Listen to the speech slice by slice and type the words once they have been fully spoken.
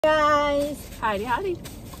Guys, Howdy.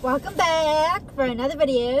 welcome back for another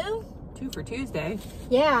video. 2 for Tuesday.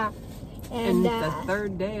 Yeah, And the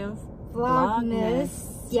third day of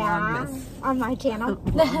Vlogmas. Yeah, Vlogmas. on my channel.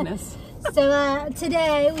 Vlogmas. So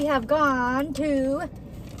today we have gone to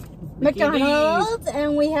McDonald's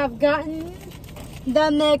and we have gotten the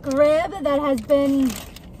McRib that has been,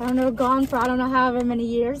 I don't know, gone for I don't know however many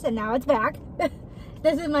years, and now it's back.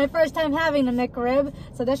 This is my first time having the McRib,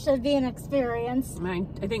 so this should be an experience. I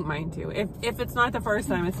think mine too. If it's not the first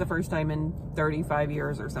time, it's the first time in 35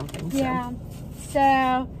 years or something. So. Yeah.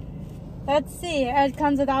 So, let's see. It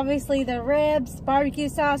comes with obviously the ribs, barbecue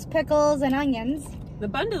sauce, pickles, and onions. The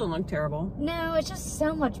bun doesn't look terrible. No, it's just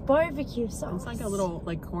so much barbecue sauce. It's like a little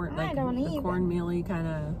corn, I don't need a cornmealy kind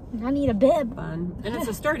of. I need a bib. Bun, and it's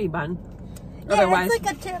a sturdy bun. Yeah, Otherwise,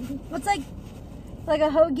 it's like it's like a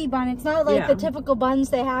hoagie bun. It's not like the typical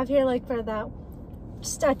buns they have here, like for the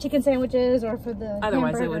chicken sandwiches or for the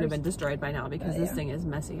otherwise hamburgers. it would have been destroyed by now because this thing is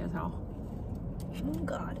messy as hell. Oh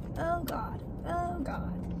god! Oh god! Oh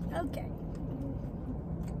god! Okay.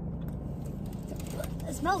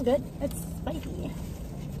 It smells good. It's spicy.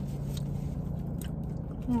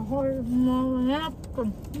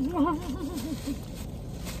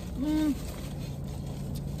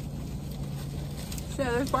 So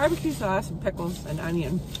there's barbecue sauce and pickles and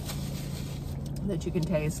onion that you can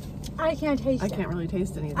taste. I can't taste it. I can't really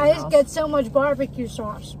taste anything I just else. get so much barbecue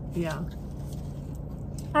sauce. Yeah.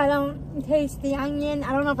 I don't taste the onion.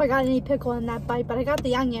 I don't know if I got any pickle in that bite, but I got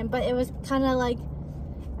the onion. But it was kind of like,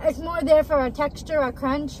 it's more there for a texture, a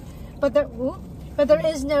crunch. But there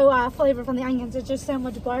is no flavor from the onions. It's just so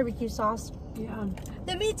much barbecue sauce. Yeah.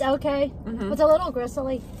 The meat's okay. It's a little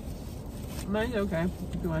gristly. Mine's okay,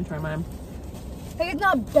 if you want to try mine. Like, it's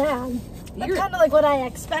not bad. It's kind of like what I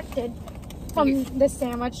expected from this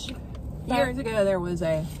sandwich. Years ago, there was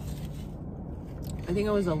I think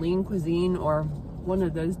it was a lean cuisine or one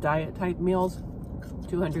of those diet type meals,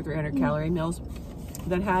 200, 300 calorie meals,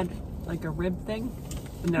 that had like a rib thing,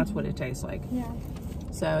 and that's what it tastes like. Yeah.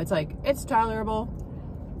 So it's like, it's tolerable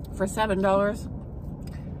for $7.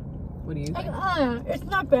 What do you think? It's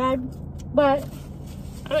not bad, but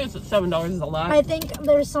I think $7 is a lot. I think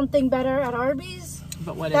there's something better at Arby's.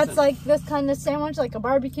 But what That's is like this kind of sandwich, like a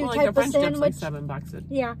barbecue like type a French of sandwich. dip's like $7.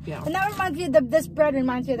 Yeah. Yeah. And that reminds me of this bread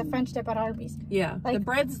reminds me of the French dip at Arby's. Yeah. Like,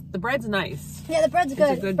 the bread's nice. Yeah, the bread's good.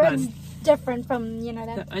 It's a good bread's bun. different from, you know,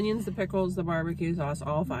 that. The onions, the pickles, the barbecue sauce,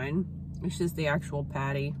 all fine. It's just the actual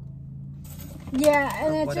patty. Yeah,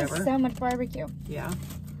 and it's whatever. just so much barbecue. Yeah.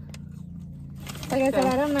 Like I said,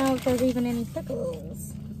 I don't know if there's even any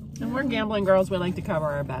pickles. And we're gambling girls. We like to cover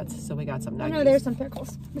our bets, so we got some nuggies. I know there's some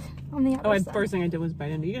pickles on the other side. First thing I did was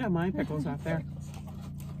bite into. You can have my pickles off there.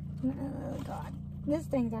 Oh God, this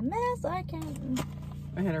thing's a mess. I can't.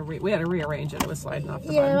 We had to rearrange it. It was sliding off the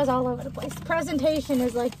bun. Yeah, it was all over the place. Presentation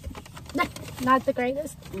is like not the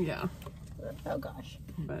greatest. Yeah. Oh gosh.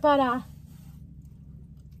 But I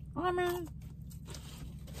mean,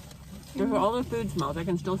 for all the food smells, I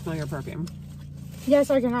can still smell your perfume. yes,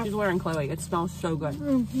 I can have. She's wearing Chloe. It smells so good.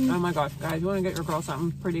 Oh my gosh, guys, you want to get your girl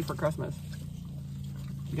something pretty for Christmas?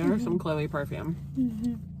 Get her some Chloe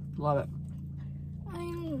perfume. Love it. I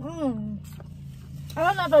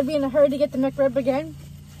don't know if I'd be in a hurry to get the McRib again.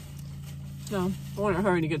 No, I want to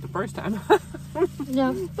hurry to get the first time.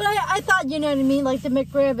 Yeah, but I thought, you know what I mean, like the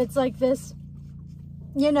McRib, it's like this,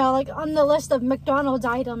 you know, like on the list of McDonald's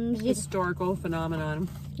items. Historical phenomenon.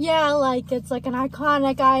 Yeah, like it's like an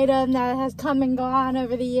iconic item that has come and gone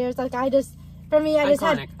over the years. Like I just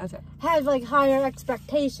had like higher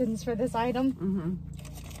expectations for this item.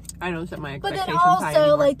 I don't set my But expectations then high also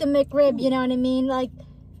anymore. like the McRib, you know what I mean? Like,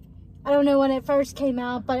 I don't know when it first came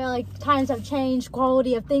out, but like times have changed,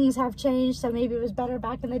 quality of things have changed, so maybe it was better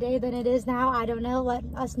back in the day than it is now. I don't know. Let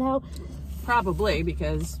us know. Probably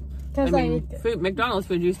because I mean, McDonald's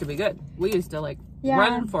food used to be good. We used to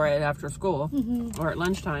run for it after school or at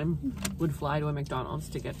lunchtime. Would fly to a McDonald's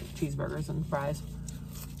to get cheeseburgers and fries.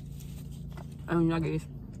 I mean, nuggies,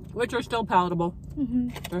 which are still palatable.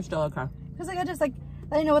 They're still okay. Because I just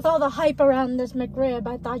you know, with all the hype around this McRib,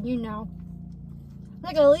 I thought, you know,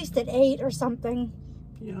 like at least an 8 or something.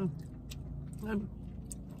 Yeah.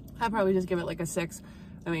 I'd probably just give it like a 6.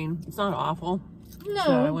 I mean, it's not awful. No.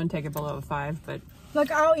 So I wouldn't take it below a 5, but.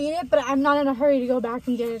 Like, I'll eat it, but I'm not in a hurry to go back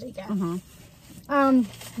and get it again. But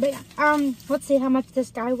yeah, let's see how much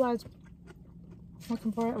this guy was.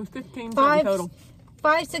 Looking for it. It was $15 total.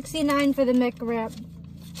 $5.69 for the McRib.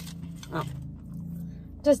 Oh.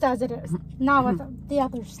 Just as it is. Not with the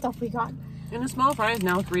other stuff we got. And a small fry is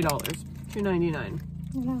now $3.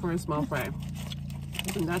 $2.99 for a small fry.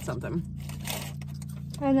 Isn't that something?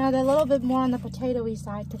 I know, they're a little bit more on the potato-y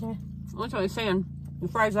side today. That's what I was saying. The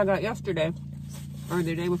fries I got yesterday, or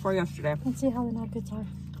the day before yesterday. Let's see how the nuggets are.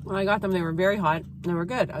 When I got them, they were very hot. They were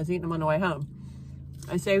good. I was eating them on the way home.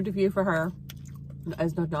 I saved a few for her,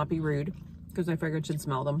 as to not be rude, because I figured she'd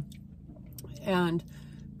smell them. And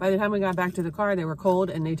by the time we got back to the car, they were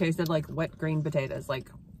cold and they tasted like wet green potatoes.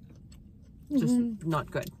 Like, just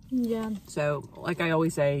not good. Yeah. So, like I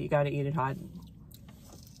always say, you got to eat it hot.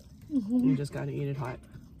 You just got to eat it hot.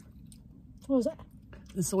 What was that?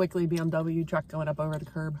 The Sewickley BMW truck going up over the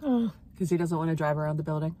curb. Because he doesn't want to drive around the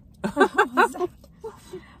building.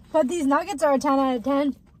 But these nuggets are a 10 out of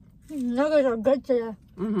 10. Nuggets are good today.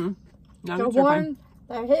 They're warm.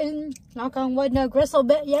 They're hitting. Knock on wood, no gristle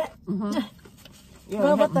bit yet. Yeah,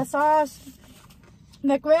 but with the sauce,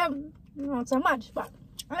 McRib, not so much. But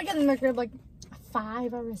I give the McRib like a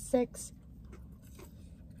 5 or a 6.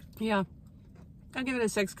 Yeah. I'll give it a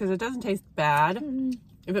 6 because it doesn't taste bad.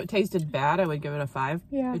 If it tasted bad, I would give it a 5.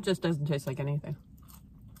 Yeah. It just doesn't taste like anything.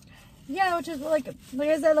 Yeah, which is like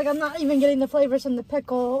I said, like I'm not even getting the flavors from the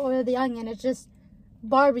pickle or the onion. It's just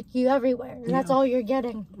barbecue everywhere. And that's all you're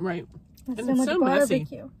getting. Right. That's and so it's much so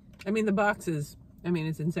barbecue. messy. I mean, the box is, I mean,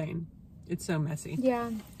 it's insane. It's so messy. Yeah.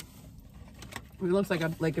 It looks like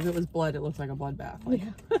like if it was blood, it looks like a bloodbath. Like.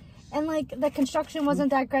 Yeah. And like the construction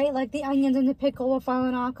wasn't that great. Like the onions and the pickle were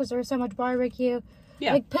falling off because there was so much barbecue.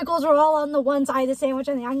 Yeah. Like pickles were all on the one side of the sandwich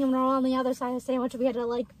and the onion were all on the other side of the sandwich. We had to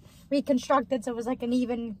like reconstruct it so it was like an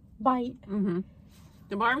even bite.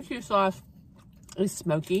 The barbecue sauce is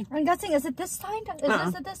smoky. I'm guessing, is it this kind?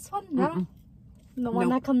 Is this one? No. The one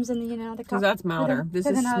that comes in the, the cup. Because that's milder. This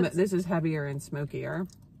is heavier and smokier.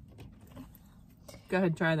 Go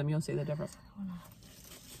ahead, try them. You'll see the difference.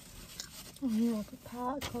 Oh, yeah, like a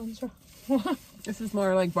palate cleanser. This is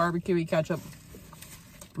more like barbecue-y ketchup.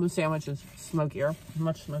 The sandwich is smokier,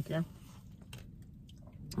 much smokier.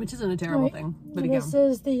 Which isn't a terrible thing, but again. This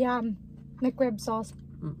is the McRib sauce.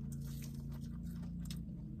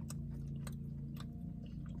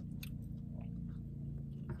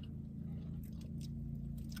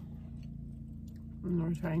 And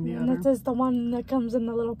we're trying the other. And this is the one that comes in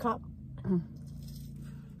the little cup.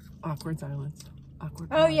 Awkward silence. Awkward.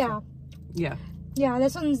 Oh, yeah. Yeah. Yeah,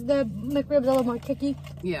 this one's the McRib's a little more kicky.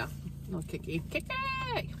 Yeah. A little kicky. Kicky!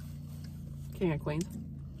 King of Queens.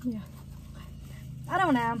 Yeah. I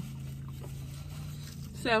don't know.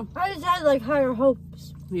 So. I just had like higher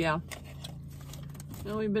hopes. Yeah.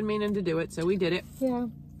 Well, we've been meaning to do it, so we did it. Yeah.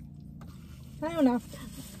 I don't know.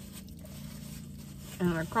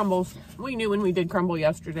 And our crumbles. We knew when we did crumble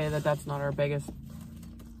yesterday that that's not our biggest,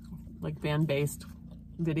 like, fan-based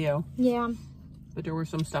video. Yeah. But there were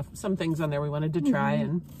some things on there we wanted to try,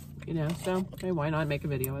 and, so, hey, why not make a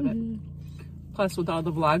video of it? Plus, with all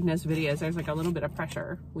the Vlogmas videos, there's like a little bit of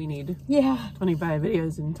pressure. We need 25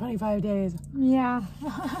 videos in 25 days. Yeah.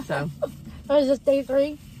 So. That was just day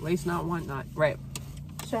 3. Waste not, want not. Right.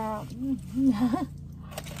 So.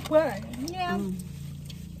 Well, yeah.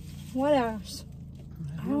 What else?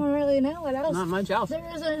 I don't really know what else. Not much else.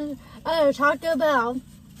 There is a Taco Bell.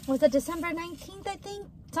 Was it December 19th, I think?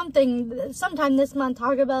 Sometime this month,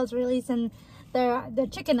 Taco Bell's releasing their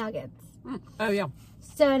chicken nuggets. Oh, yeah.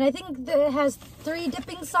 So, and I think that it has 3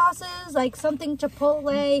 dipping sauces, like something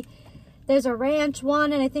chipotle. There's a ranch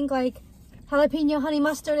one, and I think like jalapeno honey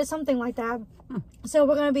mustard or something like that. So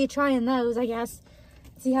we're going to be trying those, I guess.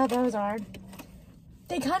 See how those are.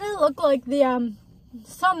 They kind of look like the,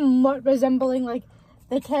 somewhat resembling like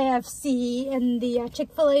the KFC and the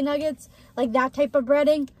Chick-fil-A nuggets. Like that type of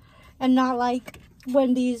breading. And not like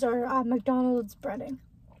Wendy's or McDonald's breading.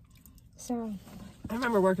 So. I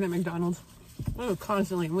remember working at McDonald's. We would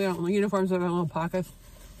constantly, uniforms with our little pockets.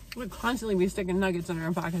 We would constantly be sticking nuggets in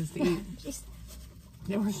our pockets to eat.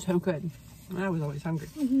 They were so good. And I was always hungry.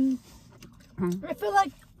 I feel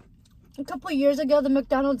like a couple years ago, the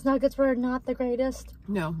McDonald's nuggets were not the greatest.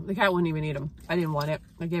 No, the cat wouldn't even eat them. I didn't want it.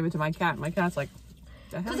 I gave it to my cat. My cat's like,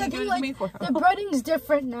 the hell are you giving it to me for? The breading's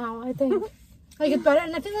different now, I think. Like, it's better.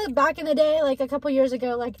 And I feel like back in the day, like a couple years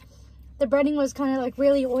ago, like, the breading was kind of like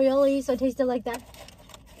really oily, so it tasted like that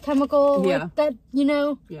chemical, like that,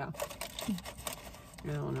 Yeah. I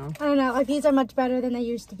don't know. I don't know. Like, these are much better than they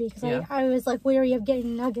used to be, because I was like weary of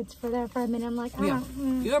getting nuggets for a minute. I'm like,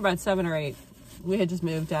 You were about 7 or 8. We had just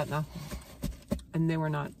moved Etna, and they were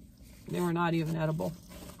not even edible.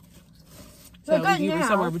 So you were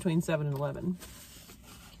somewhere between 7 and 11.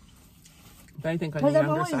 But I think on the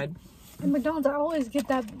younger side. At McDonald's, I always get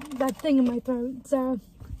that thing in my throat. So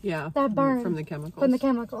that burn from the chemicals. From the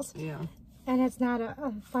chemicals. Yeah. And it's not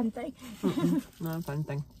a fun thing. Not a fun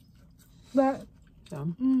thing. But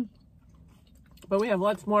but we have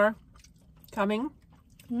lots more coming.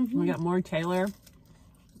 We got more Taylor,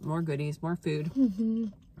 more goodies, more food,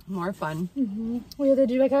 more fun. We have to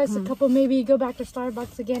do, I guess, a couple, maybe go back to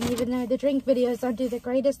Starbucks again, even though the drink videos don't do the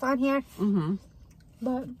greatest on here.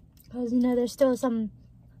 But, because, you know, there's still some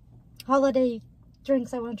holiday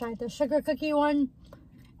drinks I want to try. The sugar cookie one,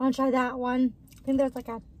 I want to try that one. I think there's like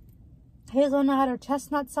a hazelnut or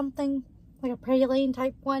chestnut something, like a praline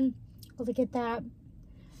type one. We'll have to get that.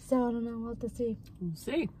 So, I don't know, we'll have to see. We'll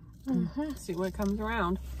see. See what comes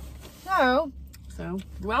around. So,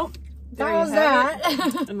 well, there that you was have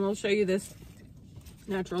that. it. And we'll show you this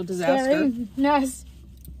natural disaster. Yes.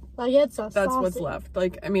 Like, it's a That's sausage. what's left.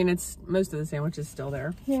 Like, I mean, it's most of the sandwich is still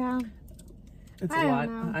there. Yeah. It's a lot.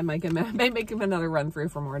 I might make him another run through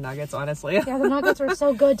for more nuggets, honestly. Yeah, the nuggets were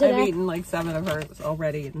so good today. I've eaten like 7 of hers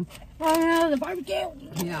already. And oh no, the barbecue.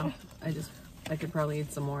 yeah, I could probably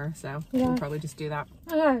eat some more, so we'll probably just do that.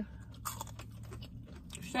 Okay.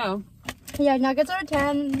 So, yeah, nuggets are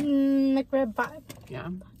 10, McRib 5. yeah.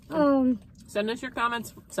 Send us your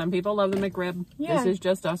comments. Some people love the McRib. Yeah. This is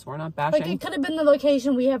just us. We're not bashing. Like, it could have been the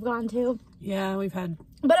location we have gone to. Yeah, we've had...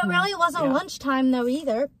 But it really wasn't lunchtime, though,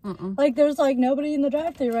 either. Like, there's, like, nobody in the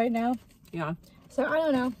drive-thru right now. Yeah. So, I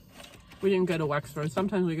don't know. We didn't go to Wexford.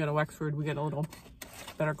 Sometimes we go to Wexford. We get a little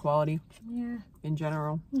better quality. Yeah. In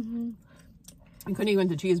general. I couldn't even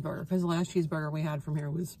get the cheeseburger, because the last cheeseburger we had from here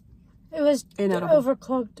was... It was inedible.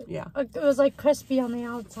 overcooked. Yeah. Like, it was, like, crispy on the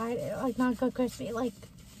outside. Like, not good crispy. Like,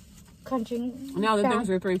 crunching. Now that things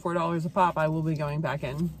are $3, $4 a pop, I will be going back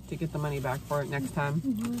in to get the money back for it next time.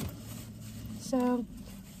 So,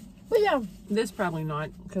 but yeah. This probably not,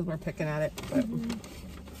 because we're picking at it. But,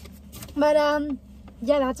 but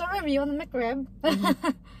yeah, that's our review on the McRib.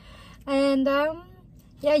 And,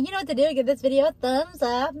 yeah, you know what to do. Give this video a thumbs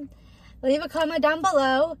up. Leave a comment down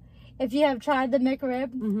below if you have tried the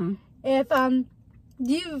McRib. If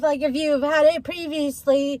you've had it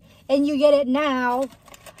previously and you get it now,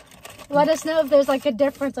 let us know if there's like a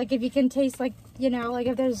difference. Like if you can taste, like, you know, like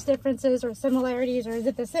if there's differences or similarities, or is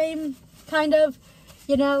it the same kind of,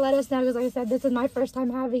 you know, let us know. Because like I said, this is my first time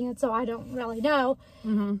having it, so I don't really know.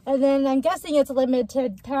 And then I'm guessing it's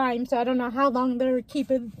limited time, so I don't know how long they're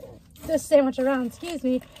keeping this sandwich around, excuse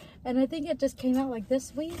me. And I think it just came out like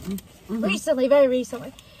this week. Recently, very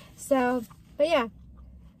recently. So, but yeah.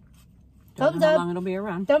 Don't know how long it'll be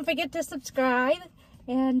around. Don't forget to subscribe.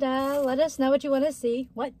 And let us know what you want to see.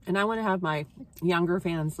 What? And I want to have my younger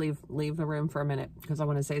fans leave the room for a minute, because I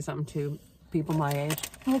want to say something to people my age.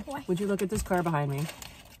 Oh boy. Would you look at this car behind me?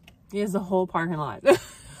 He has the whole parking lot.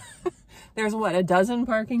 There's what, a dozen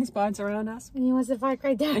parking spots around us? And he wants to park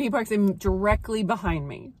right there. And he parks in directly behind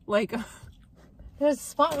me. Like, there's a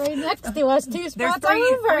spot right next to us. 2 spots there's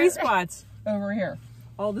over. 3 spots over here.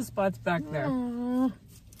 All the spots back there.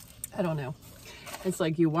 I don't know. It's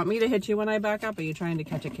like, you want me to hit you when I back up? Or are you trying to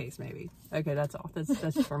catch a case, maybe? Okay, that's all.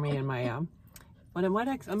 That's for me and my what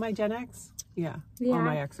X? On my Gen X? Yeah. Or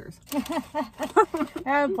my Xers.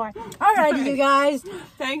 Oh boy. Alrighty, you guys.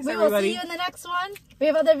 Thanks, we everybody. will see you in the next one. We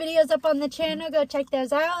have other videos up on the channel. Go check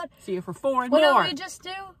those out. See you for 4 and what more. What did we just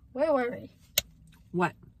do? Where were we?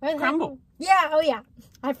 What? Crumble. Yeah. Oh yeah.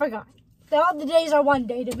 I forgot. All the days are one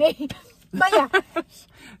day to me. But yeah.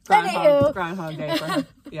 Groundhog Day for her.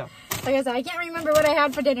 Yeah. Like I said, I can't remember what I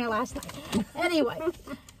had for dinner last night. Anyway.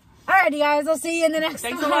 Alrighty, guys. I'll see you in the next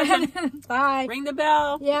one. Thanks for watching. Bye. Ring the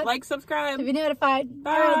bell. Yep. Like, subscribe. To be notified.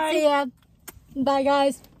 Bye. Alright, see ya. Bye,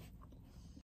 guys.